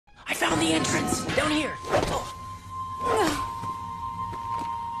the entrance! Down here! Oh.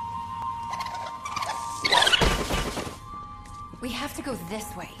 We have to go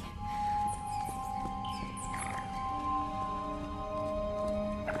this way.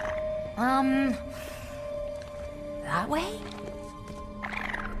 That way?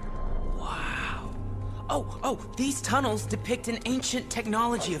 Wow. Oh, these tunnels depict an ancient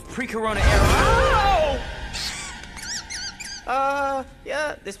technology of pre-corona era. Oh!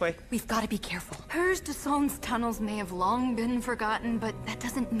 Yeah, this way. We've got to be careful. Purge de Son's tunnels may have long been forgotten, but that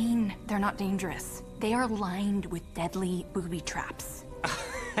doesn't mean they're not dangerous. They are lined with deadly booby traps.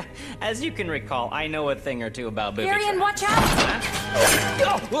 As you can recall, I know a thing or two about booby traps. Varian, watch out!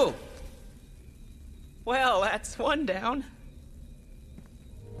 Oh, whoa! Well, that's one down.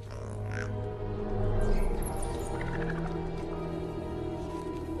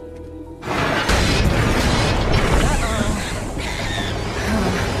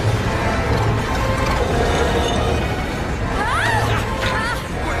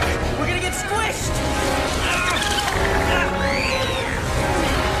 We're gonna get squished!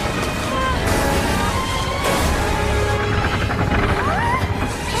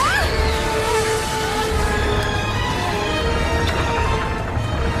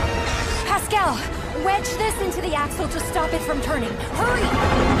 Pascal, wedge this into the axle to stop it from turning. Hurry!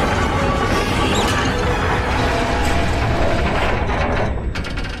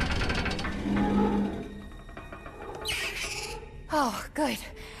 Oh, good.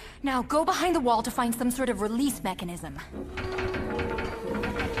 Now go behind the wall to find some sort of release mechanism.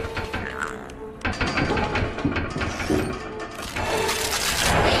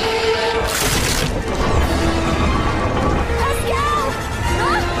 Pascal!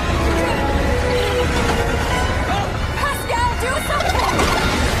 Huh? Pascal, do something!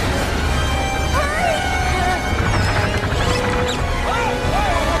 Hurry!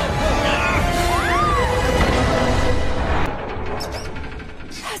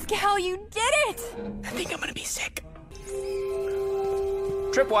 Pascal, you did it! I think I'm gonna be sick.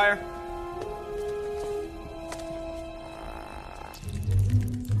 Tripwire.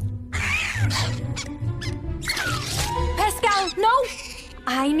 Pascal, no!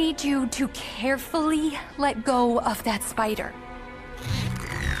 I need you to carefully let go of that spider.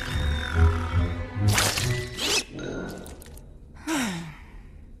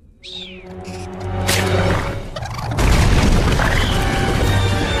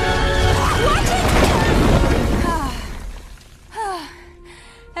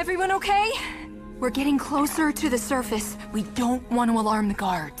 Everyone okay? We're getting closer to the surface. We don't want to alarm the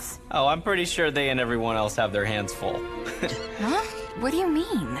guards. Oh, I'm pretty sure they and everyone else have their hands full. Huh? What do you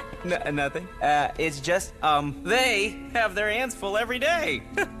mean? Nothing. It's just, they have their hands full every day.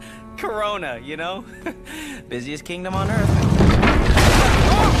 Corona, you know? Busiest kingdom on earth.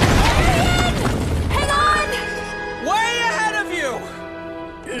 Hang on! Way ahead of you!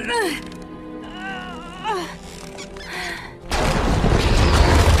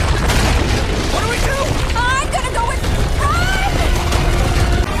 What do we do? I'm gonna go with run!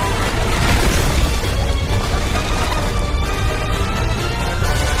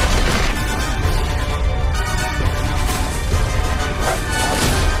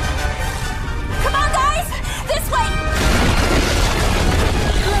 Come on, guys! This way!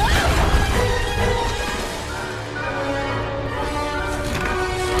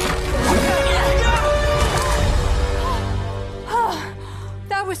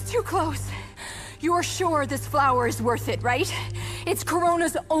 That was too close. You're sure this flower is worth it, right? It's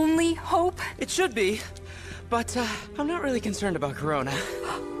Corona's only hope? It should be, but I'm not really concerned about Corona.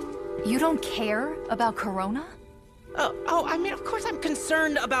 You don't care about Corona? I mean, of course I'm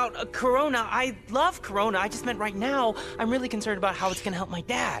concerned about Corona. I love Corona. I just meant right now, I'm really concerned about how it's gonna help my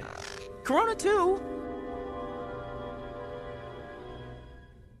dad. Corona too,